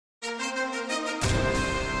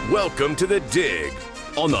Welcome to The Dig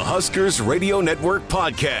on the Huskers Radio Network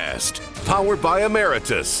podcast, powered by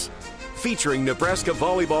Emeritus, featuring Nebraska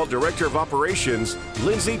Volleyball Director of Operations,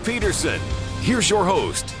 Lindsay Peterson. Here's your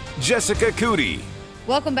host, Jessica Coody.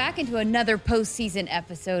 Welcome back into another postseason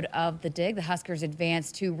episode of The Dig. The Huskers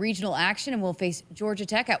advance to regional action and will face Georgia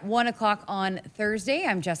Tech at 1 o'clock on Thursday.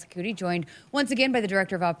 I'm Jessica Coody, joined once again by the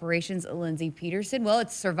Director of Operations, Lindsay Peterson. Well,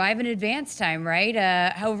 it's survive and advance time,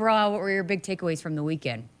 right? Overall, what were your big takeaways from the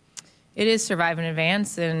weekend? It is survive and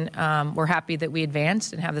advance, and we're happy that we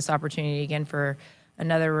advanced and have this opportunity again for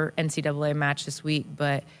another NCAA match this week.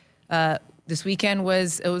 But this weekend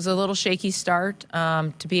was a little shaky start,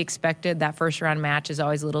 to be expected. That first round match is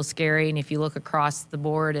always a little scary, and if you look across the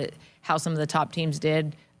board at how some of the top teams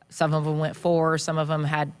did, some of them went 4, some of them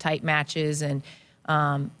had tight matches, and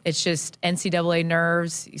it's just NCAA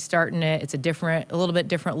nerves. Starting it, it's a little bit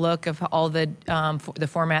different look of all the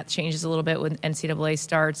format changes a little bit when NCAA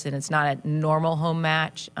starts, and it's not a normal home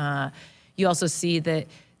match. You also see that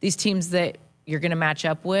these teams that you're going to match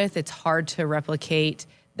up with, it's hard to replicate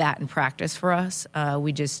that in practice for us.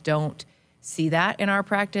 We just don't see that in our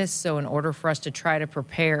practice. So in order for us to try to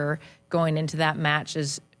prepare going into that match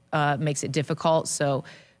makes it difficult. So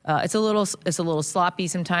it's a little sloppy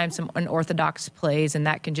sometimes, some unorthodox plays, and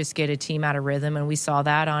that can just get a team out of rhythm. And we saw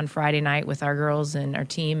that on Friday night with our girls and our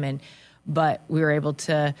team. But we were able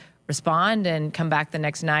to respond and come back the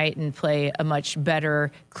next night and play a much better,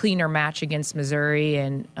 cleaner match against Missouri.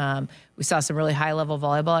 And we saw some really high-level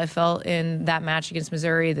volleyball, I felt, in that match against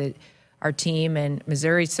Missouri. That our team and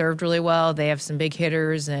Missouri served really well. They have some big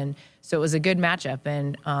hitters, and so it was a good matchup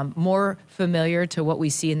and more familiar to what we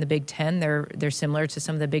see in the Big Ten. They're similar to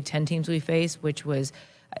some of the Big Ten teams we face, which was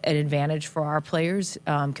an advantage for our players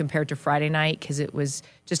compared to Friday night, because it was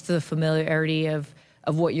just the familiarity of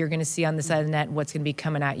what you're going to see on the side of the net, what's going to be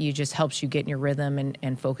coming at you, just helps you get in your rhythm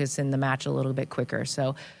and focus in the match a little bit quicker.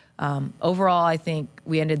 So overall, I think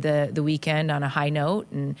we ended the weekend on a high note,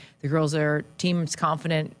 and the girls team's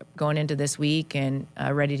confident going into this week and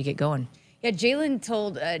ready to get going. Yeah, Jalen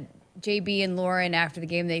told JB and Lauren after the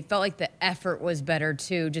game they felt like the effort was better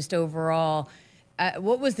too, just overall.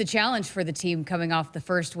 What was the challenge for the team coming off the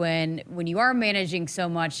first win when you are managing so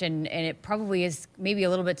much, and it probably is maybe a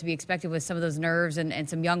little bit to be expected with some of those nerves and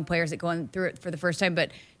some young players that going through it for the first time,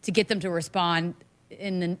 but to get them to respond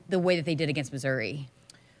in the way that they did against Missouri?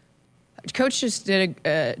 Coach just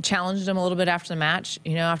challenged them a little bit after the match.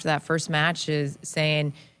 After that first match, is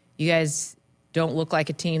saying, you guys don't look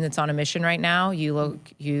like a team that's on a mission right now.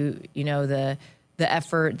 The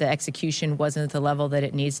effort, the execution wasn't at the level that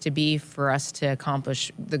it needs to be for us to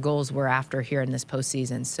accomplish the goals we're after here in this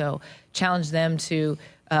postseason. So challenge them to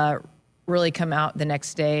really come out the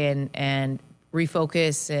next day and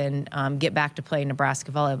refocus and get back to playing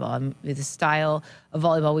Nebraska volleyball. The style of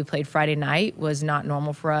volleyball we played Friday night was not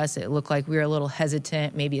normal for us. It looked like we were a little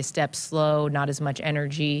hesitant, maybe a step slow, not as much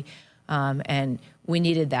energy. And we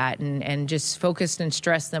needed that and just focused and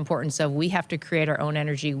stressed the importance of we have to create our own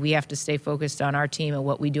energy. We have to stay focused on our team and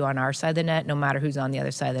what we do on our side of the net, no matter who's on the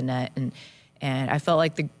other side of the net. And I felt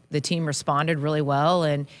like the team responded really well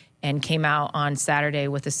and came out on Saturday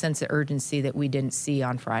with a sense of urgency that we didn't see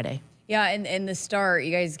on Friday. Yeah, and the start,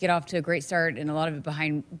 you guys get off to a great start, and a lot of it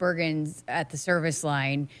behind Bergen's at the service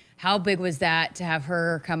line. How big was that to have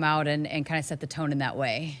her come out and kind of set the tone in that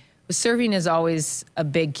way? Serving is always a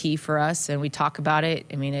big key for us, and we talk about it.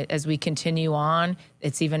 I mean, as we continue on,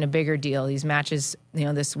 it's even a bigger deal. These matches,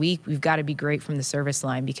 this week, we've got to be great from the service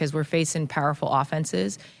line because we're facing powerful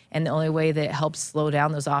offenses, and the only way that helps slow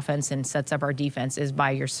down those offenses and sets up our defense is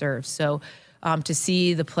by your serve. So to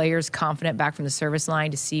see the players confident back from the service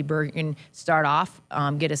line, to see Bergen start off,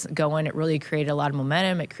 get us going, it really created a lot of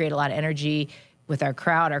momentum. It created a lot of energy with our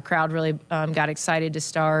crowd. Our crowd really got excited to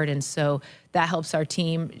start, and so that helps our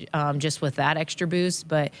team just with that extra boost.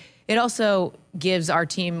 But it also gives our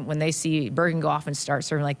team, when they see Bergen go off and start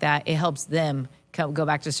serving like that, it helps them go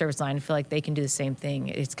back to the service line and feel like they can do the same thing.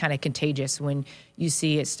 It's kind of contagious when you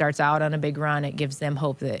see it starts out on a big run. It gives them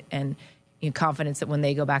hope and confidence that when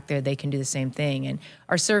they go back there, they can do the same thing. And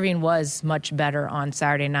our serving was much better on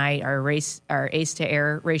Saturday night. Our ace to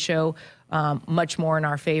air ratio much more in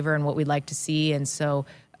our favor and what we'd like to see. And so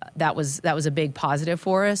that was a big positive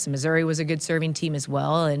for us. Missouri was a good serving team as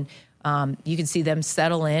well. And you could see them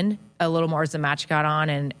settle in a little more as the match got on.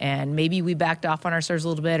 And maybe we backed off on our serves a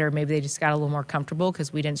little bit, or maybe they just got a little more comfortable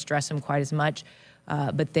because we didn't stress them quite as much.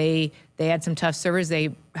 But they had some tough servers.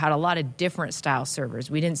 They had a lot of different style servers.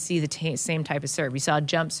 We didn't see the same type of serve. You saw a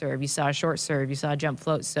jump serve, you saw a short serve, you saw a jump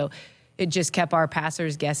float. So it just kept our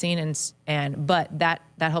passers guessing, but that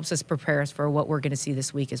helps us prepare us for what we're going to see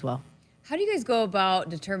this week as well. How do you guys go about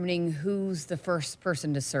determining who's the first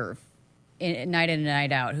person to serve night in and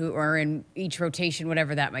night out, or in each rotation,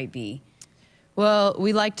 whatever that might be? Well,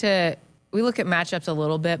 we look at matchups a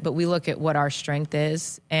little bit, but we look at what our strength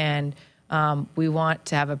is, and we want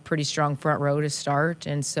to have a pretty strong front row to start.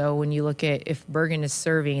 And so when you look at if Bergen is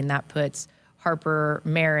serving, that puts Harper,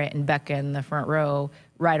 Merritt, and Becca in the front row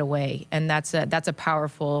right away, and that's a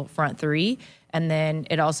powerful front three. And then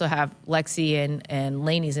it also have Lexi and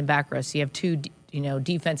Laney's in back row, so you have two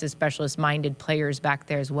defensive specialist-minded players back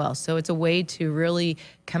there as well. So it's a way to really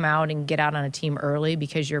come out and get out on a team early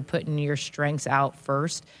because you're putting your strengths out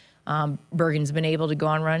first. Bergen's been able to go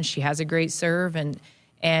on runs. She has a great serve, and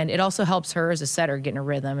it also helps her as a setter get in a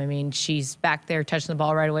rhythm. I mean, she's back there touching the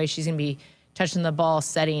ball right away. She's going to be touching the ball,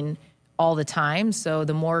 setting all the time. So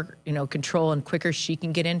the more control and quicker she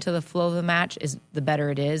can get into the flow of the match, the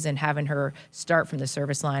better it is. And having her start from the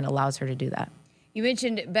service line allows her to do that. You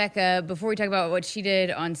mentioned Becca. Before we talk about what she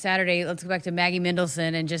did on Saturday, let's go back to Maggie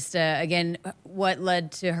Mendelson and just, again, what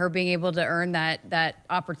led to her being able to earn that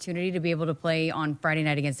opportunity to be able to play on Friday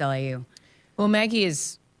night against LIU. Well, Maggie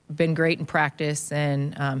has been great in practice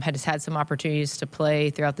and has had some opportunities to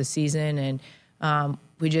play throughout the season. And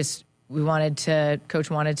Coach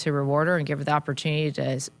wanted to reward her and give her the opportunity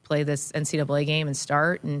to play this NCAA game and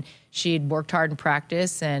start. And she'd worked hard in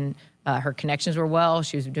practice, and her connections were well.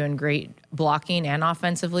 She was doing great blocking and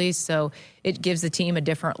offensively. So it gives the team a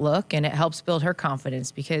different look, and it helps build her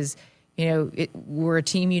confidence because, we're a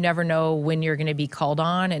team you never know when you're going to be called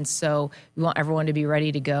on. And so we want everyone to be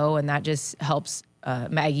ready to go, and that just helps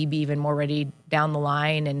Maggie be even more ready down the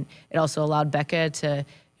line. And it also allowed Becca to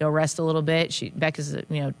rest a little bit. Becca's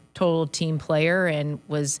a total team player and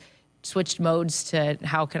was switched modes to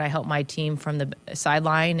how can I help my team from the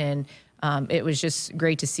sideline. And it was just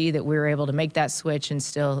great to see that we were able to make that switch and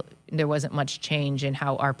still there wasn't much change in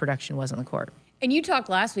how our production was on the court. And you talked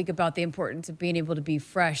last week about the importance of being able to be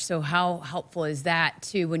fresh. So how helpful is that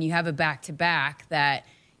too when you have a back-to-back that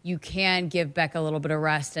you can give Becca a little bit of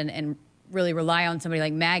rest and really rely on somebody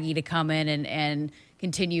like Maggie to come in and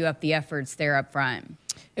continue up the efforts there up front?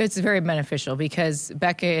 It's very beneficial because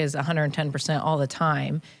Becca is 110% all the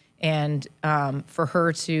time. And for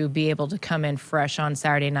her to be able to come in fresh on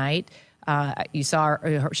Saturday night, you saw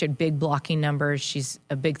she had big blocking numbers. She's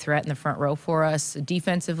a big threat in the front row for us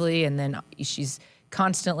defensively. And then she's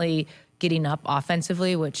constantly getting up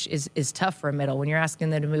offensively, which is tough for a middle when you're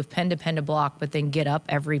asking them to move pen to pen to block, but then get up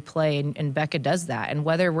every play. And Becca does that. And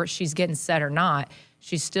whether she's getting set or not,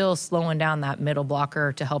 she's still slowing down that middle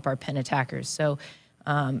blocker to help our pen attackers. So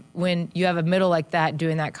when you have a middle like that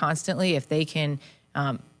doing that constantly, if they can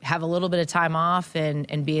have a little bit of time off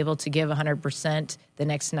and be able to give 100% the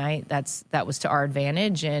next night, that was to our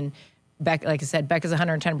advantage. And Becca, like I said, Becca's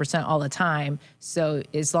 110% all the time. So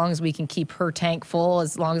as long as we can keep her tank full,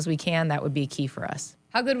 as long as we can, that would be key for us.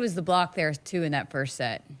 How good was the block there, too, in that first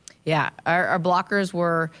set? Yeah, our blockers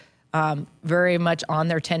were very much on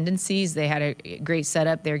their tendencies. They had a great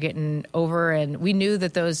setup. They're getting over, and we knew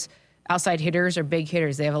that those outside hitters are big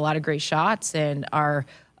hitters. They have a lot of great shots, and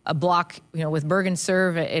a block, with Bergen's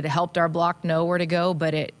serve, it helped our block know where to go,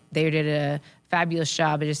 but they did a fabulous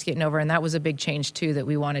job of just getting over, and that was a big change, too, that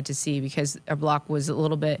we wanted to see because our block was a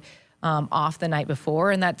little bit off the night before,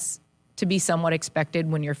 and that's to be somewhat expected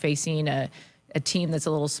when you're facing a team that's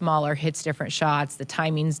a little smaller, hits different shots, the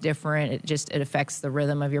timing's different, it affects the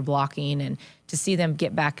rhythm of your blocking, and to see them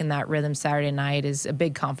get back in that rhythm Saturday night is a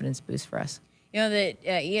big confidence boost for us. The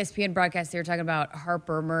ESPN broadcast, they were talking about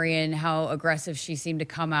Harper Murray and how aggressive she seemed to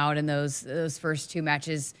come out in those first two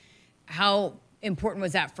matches. How important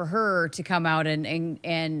was that for her to come out and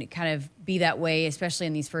kind of be that way, especially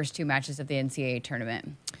in these first two matches of the NCAA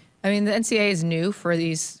tournament? I mean, the NCAA is new for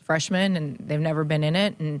these freshmen, and they've never been in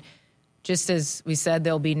it. And just as we said,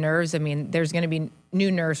 there'll be nerves. I mean, there's going to be new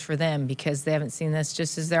nerves for them because they haven't seen this,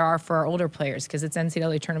 just as there are for our older players because it's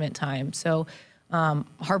NCAA tournament time. So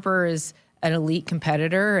Harper is an elite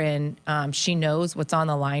competitor, and she knows what's on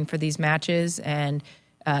the line for these matches. And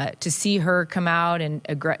to see her come out and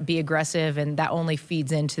be aggressive, and that only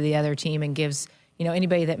feeds into the other team and gives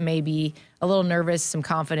anybody that may be a little nervous some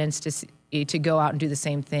confidence to go out and do the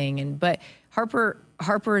same thing. But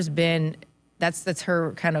Harper's been that's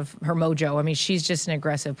her kind of her mojo. I mean, she's just an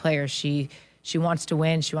aggressive player. She wants to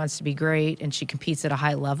win. She wants to be great, and she competes at a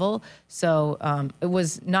high level. So it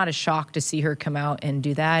was not a shock to see her come out and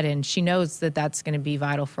do that, and she knows that that's going to be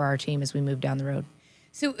vital for our team as we move down the road.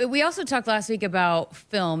 So we also talked last week about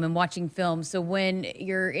film and watching film. So when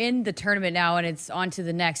you're in the tournament now and it's on to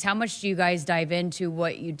the next, how much do you guys dive into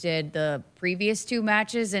what you did the previous two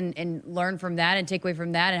matches and learn from that and take away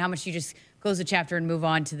from that? And how much do you just close the chapter and move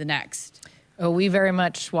on to the next? Oh, we very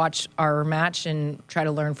much watch our match and try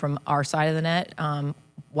to learn from our side of the net,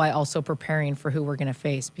 while also preparing for who we're going to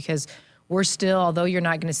face. Because we're still, although you're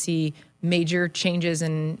not going to see major changes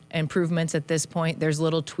and improvements at this point, there's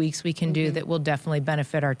little tweaks we can do that will definitely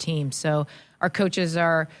benefit our team. So our coaches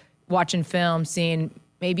are watching film, seeing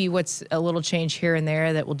maybe what's a little change here and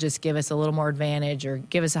there that will just give us a little more advantage or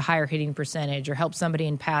give us a higher hitting percentage or help somebody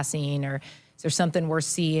in passing, or is there something we're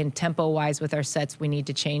seeing tempo-wise with our sets we need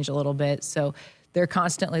to change a little bit. So they're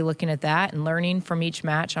constantly looking at that and learning from each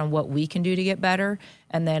match on what we can do to get better,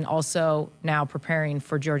 and then also now preparing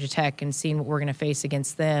for Georgia Tech and seeing what we're going to face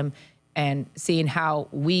against them and seeing how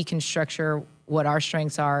we can structure what our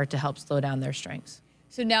strengths are to help slow down their strengths.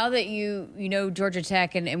 So now that you know Georgia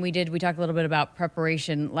Tech, and we talked a little bit about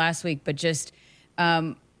preparation last week, but just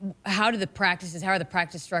how are the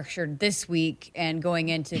practice structured this week and going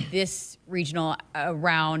into this regional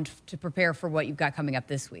round to prepare for what you've got coming up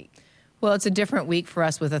this week? Well, it's a different week for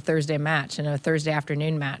us with a Thursday match and a Thursday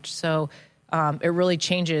afternoon match. So it really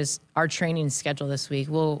changes our training schedule this week.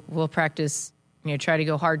 We'll practice, try to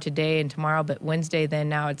go hard today and tomorrow, but Wednesday then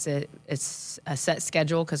now it's a set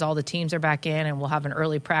schedule because all the teams are back in, and we'll have an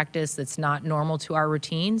early practice that's not normal to our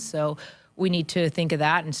routine. So we need to think of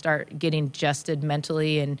that and start getting adjusted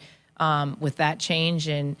mentally and with that change.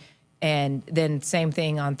 And then same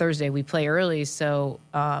thing on Thursday, we play early, so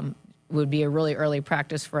would be a really early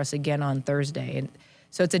practice for us again on Thursday. And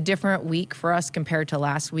so it's a different week for us compared to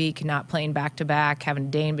last week, not playing back-to-back, having a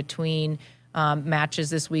day in between matches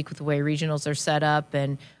this week with the way regionals are set up,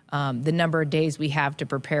 and the number of days we have to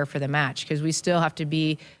prepare for the match, because we still have to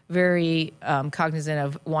be very cognizant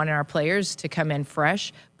of wanting our players to come in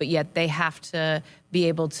fresh, but yet they have to be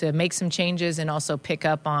able to make some changes and also pick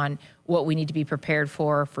up on what we need to be prepared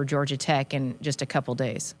for Georgia Tech in just a couple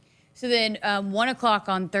days. So then 1 o'clock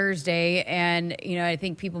on Thursday, and, I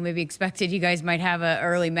think people maybe expected you guys might have an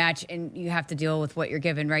early match, and you have to deal with what you're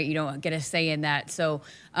given, right? You don't get a say in that. So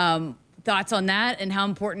thoughts on that, and how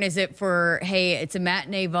important is it for, hey, it's a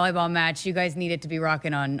matinee volleyball match, you guys need it to be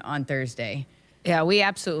rocking on Thursday? Yeah, we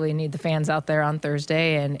absolutely need the fans out there on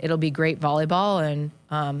Thursday, and it'll be great volleyball. And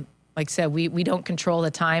like I said, we don't control the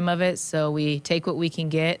time of it, so we take what we can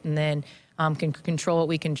get and then can control what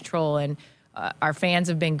we can control. And our fans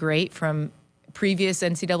have been great from previous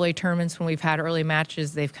NCAA tournaments when we've had early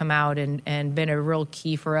matches. They've come out and been a real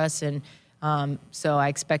key for us. And so I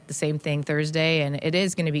expect the same thing Thursday. And it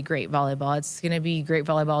is going to be great volleyball. It's going to be great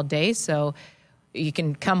volleyball day. So you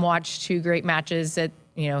can come watch two great matches at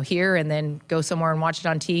here and then go somewhere and watch it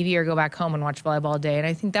on TV, or go back home and watch volleyball day. And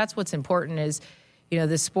I think that's what's important is,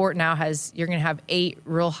 the sport now you're going to have 8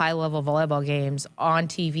 real high-level volleyball games on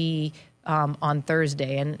TV on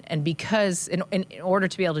Thursday. And because in order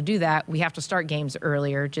to be able to do that, we have to start games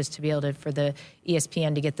earlier just to be able for the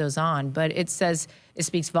ESPN to get those on. But it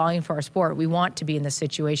speaks volume for our sport. We want to be in the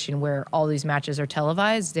situation where all these matches are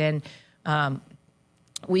televised. And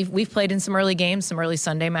we've played in some early games, some early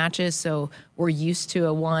Sunday matches. So we're used to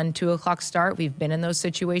a 1-2 o'clock start. We've been in those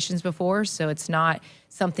situations before. So it's not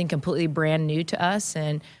something completely brand new to us.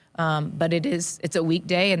 And but it's a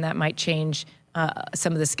weekday, and that might change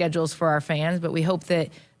some of the schedules for our fans, but we hope that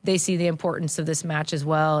they see the importance of this match as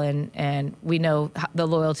well, and we know the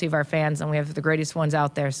loyalty of our fans, and we have the greatest ones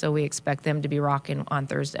out there, so we expect them to be rocking on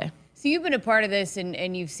Thursday. So you've been a part of this,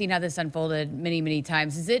 and you've seen how this unfolded many, many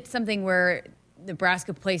times. Is it something where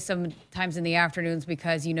Nebraska plays sometimes in the afternoons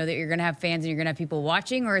because you know that you're going to have fans and you're going to have people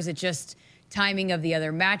watching, or is it just timing of the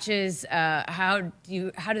other matches? How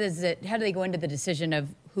do they go into the decision of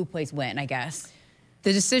who plays when, I guess?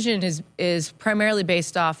 The decision is primarily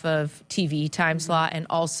based off of TV time slot, and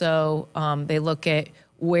also they look at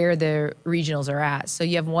where the regionals are at. So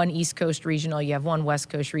you have one East Coast regional, you have one West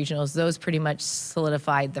Coast regionals. Those pretty much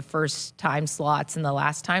solidified the first time slots and the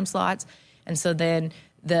last time slots. And so then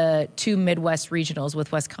the 2 Midwest regionals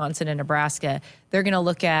with Wisconsin and Nebraska, they're going to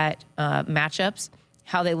look at matchups,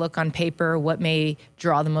 how they look on paper, what may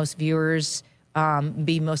draw the most viewers,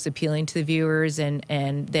 be most appealing to the viewers, and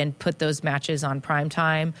then put those matches on prime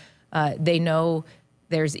time. They know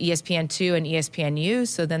there's ESPN2 and ESPNU,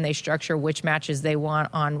 so then they structure which matches they want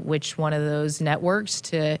on which one of those networks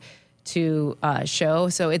to show.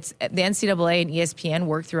 So it's the NCAA and ESPN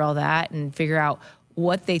work through all that and figure out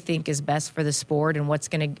what they think is best for the sport and what's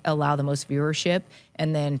going to allow the most viewership,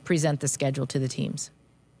 and then present the schedule to the teams.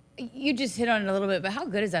 You just hit on it a little bit, but how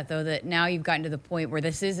good is that, though, that now you've gotten to the point where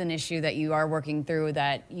this is an issue that you are working through,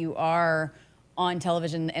 that you are on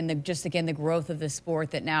television and the growth of the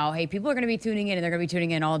sport that now, hey, people are going to be tuning in and they're going to be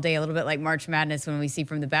tuning in all day, a little bit like March Madness when we see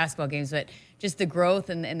from the basketball games, but just the growth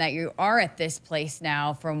and that you are at this place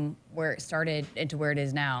now from where it started into where it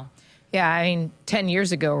is now. Yeah, I mean, 10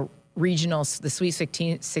 years ago, regionals, the Sweet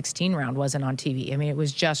 16 round wasn't on TV. I mean, it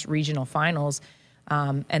was just regional finals.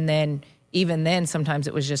 And then even then, sometimes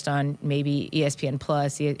it was just on maybe ESPN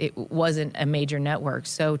Plus. It wasn't a major network.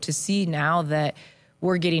 So to see now that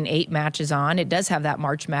we're getting 8 matches on, it does have that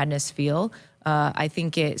March Madness feel. I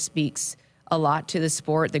think it speaks a lot to the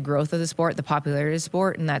sport, the growth of the sport, the popularity of the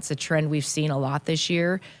sport, and that's a trend we've seen a lot this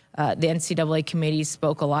year. The NCAA committee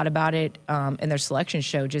spoke a lot about it in their selection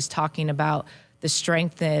show, just talking about the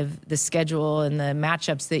strength of the schedule and the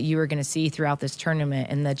matchups that you are going to see throughout this tournament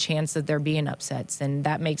and the chance that there being upsets. And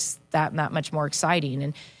that makes that much more exciting.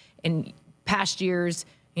 And in past years,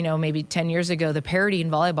 maybe 10 years ago, the parity in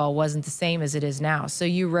volleyball wasn't the same as it is now. So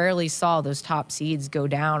you rarely saw those top seeds go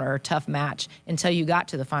down or a tough match until you got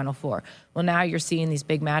to the Final Four. Well, now you're seeing these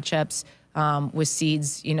big matchups with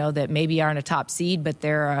seeds, that maybe aren't a top seed, but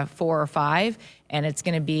they're a 4 or 5, and it's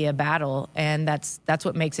going to be a battle. And that's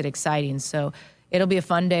what makes it exciting. So it'll be a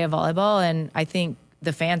fun day of volleyball, and I think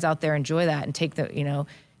the fans out there enjoy that and take the,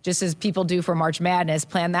 just as people do for March Madness,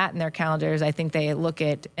 plan that in their calendars. I think they look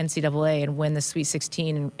at NCAA and when the Sweet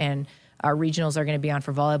 16 and our regionals are going to be on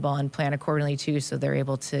for volleyball and plan accordingly too, so they're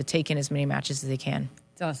able to take in as many matches as they can.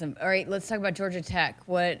 It's awesome. All right, let's talk about Georgia Tech.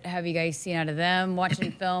 What have you guys seen out of them?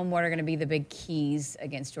 Watching film, what are going to be the big keys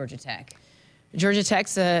against Georgia Tech? Georgia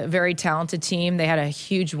Tech's a very talented team. They had a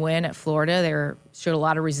huge win at Florida. They showed a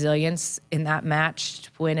lot of resilience in that match,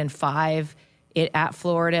 to win in 5 at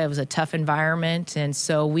Florida. It was a tough environment, and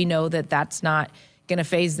so we know that that's not going to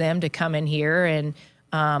faze them to come in here and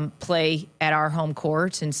play at our home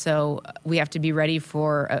court, and so we have to be ready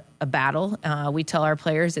for a battle. We tell our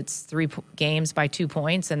players it's 3 games by 2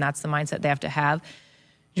 points, and that's the mindset they have to have.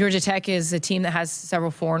 Georgia Tech is a team that has several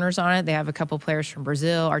foreigners on it. They have a couple players from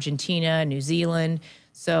Brazil, Argentina, New Zealand.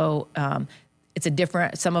 So it's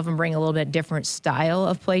some of them bring a little bit different style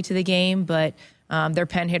of play to the game, but their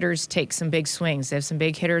pen hitters take some big swings. They have some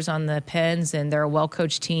big hitters on the pens, and they're a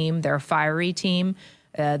well-coached team. They're a fiery team.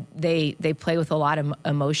 They play with a lot of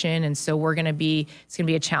emotion, and so it's going to be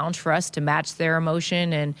a challenge for us to match their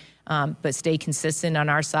emotion and but stay consistent on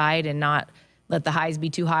our side and not let the highs be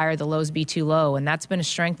too high or the lows be too low. And that's been a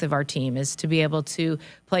strength of our team, is to be able to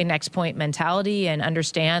play next point mentality and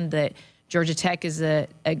understand that Georgia Tech is a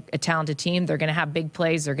talented team. They're going to have big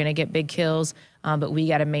plays. They're going to get big kills. But we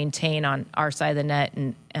got to maintain on our side of the net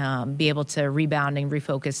and be able to rebound and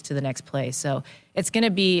refocus to the next play. So it's going to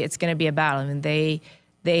be a battle. I mean,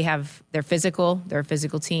 they're physical. They're a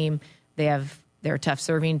physical team. They're a tough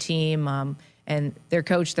serving team. And their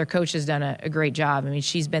coach has done a great job. I mean,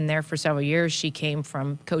 she's been there for several years. She came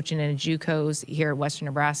from coaching in JUCOs here at Western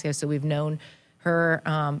Nebraska, so we've known her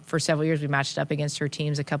for several years. We matched up against her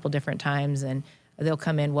teams a couple different times, and they'll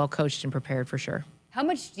come in well coached and prepared for sure. How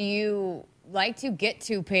much do you like to get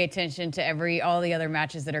to pay attention to all the other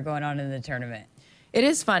matches that are going on in the tournament? It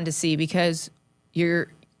is fun to see because you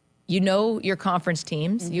know your conference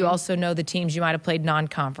teams. Mm-hmm. You also know the teams you might have played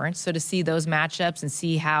non-conference. So to see those matchups and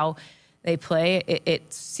see how they play,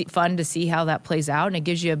 it's fun to see how that plays out, and it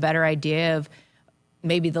gives you a better idea of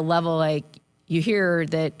maybe the level. Like you hear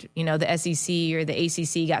that, the SEC or the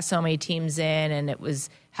ACC got so many teams in, and it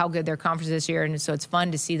was how good their conference this year. And so it's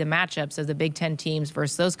fun to see the matchups of the Big Ten teams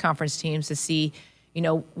versus those conference teams to see,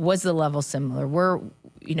 was the level similar?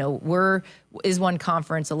 Is one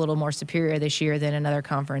conference a little more superior this year than another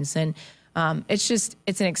conference? And it's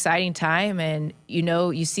an exciting time, and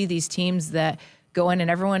you see these teams that go in,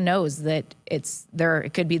 and everyone knows that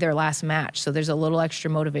it could be their last match. So there's a little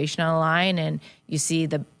extra motivation on the line, and you see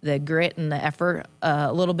the grit and the effort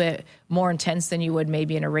a little bit more intense than you would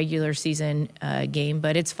maybe in a regular season game.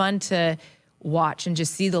 But it's fun to watch and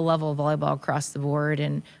just see the level of volleyball across the board,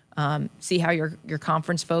 and see how your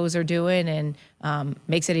conference foes are doing, and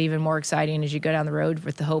makes it even more exciting as you go down the road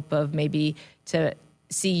with the hope of maybe to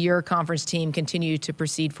see your conference team continue to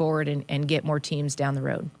proceed forward and get more teams down the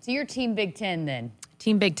road. So you're Team Big Ten then?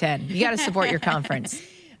 Team Big Ten. You got to support your conference.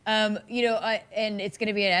 And it's going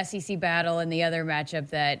to be an SEC battle and the other matchup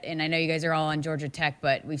and I know you guys are all on Georgia Tech,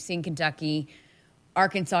 but we've seen Kentucky,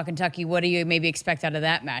 Arkansas, Kentucky. What do you maybe expect out of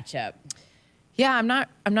that matchup? Yeah, I'm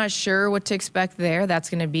not sure what to expect there. That's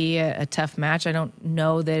going to be a tough match. I don't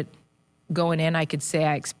know that going in I could say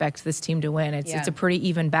I expect this team to win. It's a pretty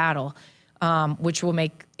even battle. Which will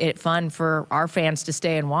make it fun for our fans to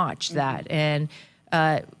stay and watch that. And,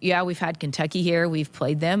 we've had Kentucky here. We've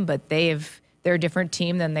played them, but they're a different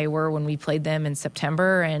team than they were when we played them in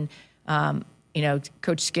September. And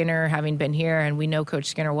Coach Skinner, having been here, and we know Coach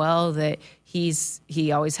Skinner well, that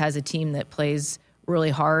he always has a team that plays really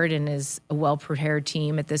hard and is a well-prepared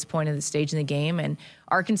team at this point of the stage in the game. And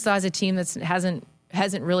Arkansas is a team that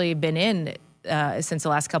hasn't really been in since the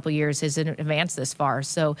last couple of years, hasn't advanced this far.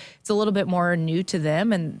 So it's a little bit more new to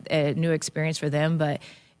them and a new experience for them, but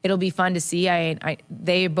it'll be fun to see.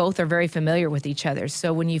 They both are very familiar with each other.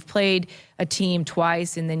 So when you've played a team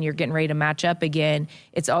twice and then you're getting ready to match up again,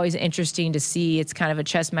 it's always interesting to see. It's kind of a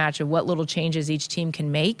chess match of what little changes each team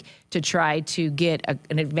can make to try to get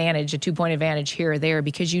an advantage, a 2-point advantage here or there,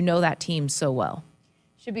 because you know that team so well.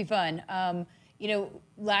 Should be fun.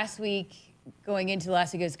 Last week, going into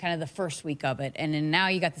last week, it was kind of the first week of it, and then now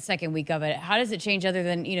you got the second week of it. How does it change, other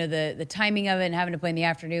than the timing of it and having to play in the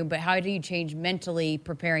afternoon, but how do you change mentally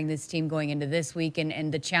preparing this team going into this week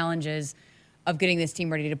and the challenges of getting this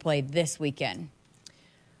team ready to play this weekend?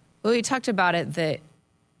 Well, we talked about it, that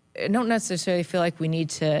I don't necessarily feel like we need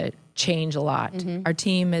to change a lot. Mm-hmm. Our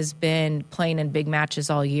team has been playing in big matches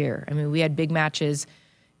all year. I mean, we had big matches,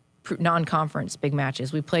 non-conference big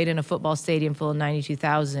matches. We played in a football stadium full of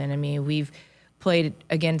 92,000. I mean, we've played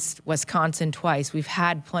against Wisconsin twice. We've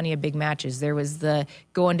had plenty of big matches. There was the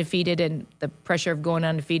go undefeated and the pressure of going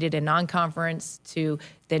undefeated in non-conference to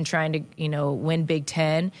then trying to, win Big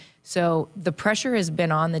Ten. So the pressure has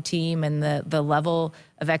been on the team, and the level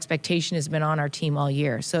of expectation has been on our team all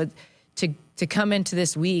year. So to come into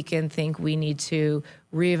this week and think we need to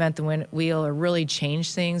reinvent the wheel or really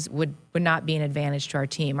change things would not be an advantage to our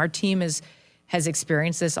team. Our team has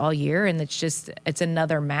experienced this all year, and it's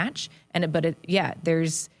another match.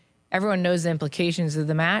 Everyone knows the implications of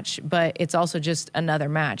the match, but it's also just another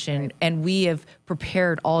match. And we have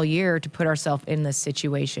prepared all year to put ourselves in this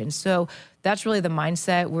situation. So that's really the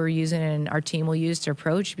mindset we're using and our team will use to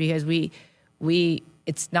approach, because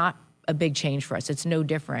it's not a big change for us. It's no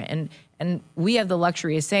different. And we have the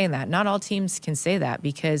luxury of saying that. Not all teams can say that,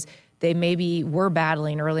 because they maybe were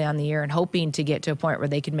battling early on the year and hoping to get to a point where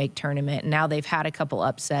they could make tournament. And now they've had a couple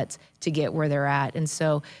upsets to get where they're at. And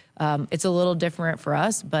so it's a little different for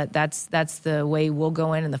us, but that's the way we'll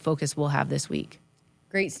go in and the focus we'll have this week.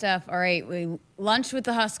 Great stuff. All right, we lunch with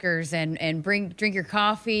the Huskers and drink your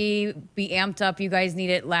coffee, be amped up. You guys need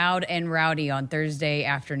it loud and rowdy on Thursday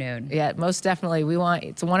afternoon. Yeah, most definitely.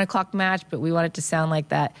 It's a 1:00 match, but we want it to sound like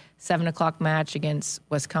that 7:00 match against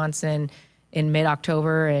Wisconsin in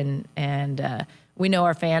mid-October, and we know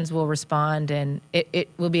our fans will respond, and it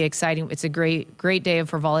will be exciting. It's a great day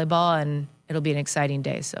for volleyball, and it'll be an exciting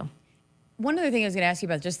day. So. One other thing I was going to ask you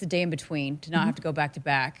about, just the day in between, to not have to go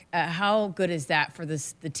back-to-back. How good is that for the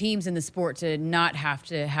teams in the sport to not have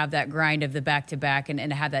to have that grind of the back-to-back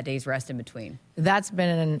and have that day's rest in between? That's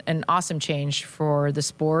been an awesome change for the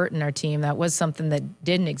sport and our team. That was something that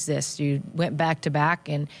didn't exist. You went back-to-back,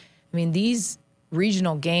 and, I mean, these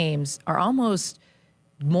regional games are almost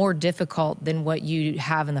more difficult than what you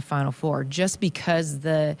have in the Final Four, just because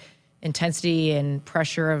the intensity and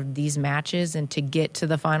pressure of these matches, and to get to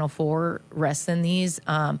the Final Four rests in these.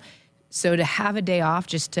 So to have a day off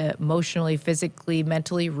just to emotionally, physically,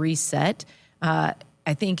 mentally reset, I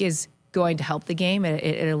think is going to help the game.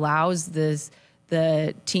 It allows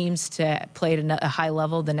the teams to play at a high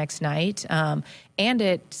level the next night. And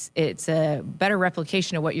it's a better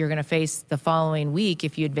replication of what you're going to face the following week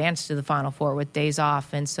if you advance to the Final Four with days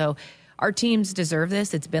off. And so our teams deserve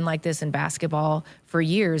this. It's been like this in basketball for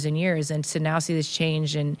years and years. And to now see this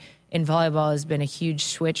change in volleyball has been a huge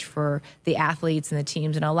switch for the athletes and the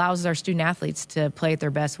teams, and allows our student athletes to play at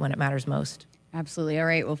their best when it matters most. Absolutely. All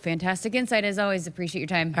right. Well, fantastic insight as always. Appreciate your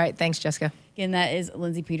time. All right. Thanks, Jessica. Again, that is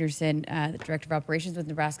Lindsay Peterson, the Director of Operations with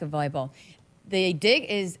Nebraska Volleyball. The Dig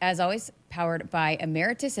is, as always, powered by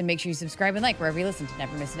Emeritus, and make sure you subscribe and like wherever you listen to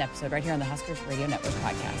never miss an episode right here on the Huskers Radio Network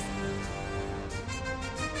podcast.